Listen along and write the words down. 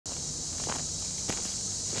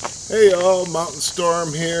Hey y'all, Mountain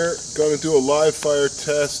Storm here. Going to do a live fire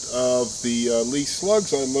test of the Lee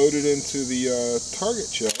slugs I loaded into the target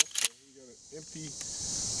shell. So we got an empty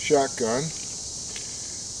shotgun.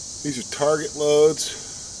 These are target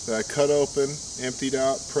loads that I cut open, emptied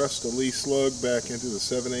out, pressed the Lee slug back into the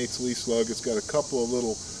 7/8 Lee slug. It's got a couple of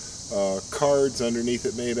little cards underneath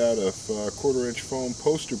it made out of 1/4 inch foam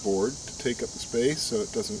poster board to take up the space so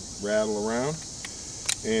it doesn't rattle around.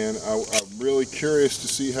 And I'm really curious to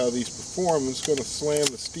see how these perform. I'm just going to slam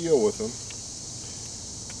the steel with them.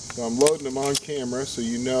 So I'm loading them on camera so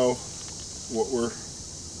you know what we're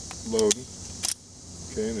loading.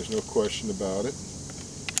 Okay, and there's no question about it.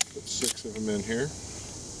 Put 6 of them in here.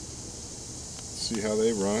 See how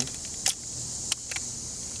they run.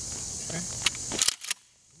 Okay.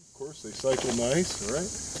 Of course they cycle nice, alright?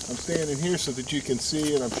 I'm standing here so that you can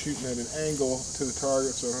see, and I'm shooting at an angle to the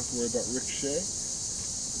target so I don't have to worry about ricochet.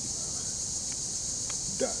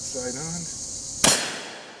 Dot sight on.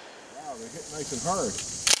 Wow, they hit nice and hard.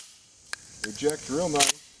 Eject real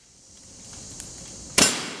nice.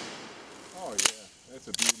 Oh yeah, that's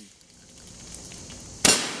a beauty.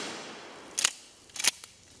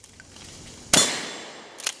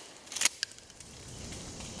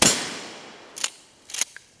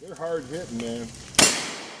 They're hard hitting, man.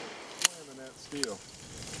 Slamming that steel.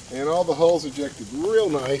 And all the hulls ejected real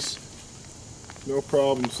nice. No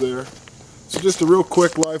problems there. So just a real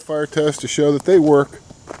quick live fire test to show that they work.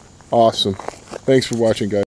 Awesome. Thanks for watching, guys.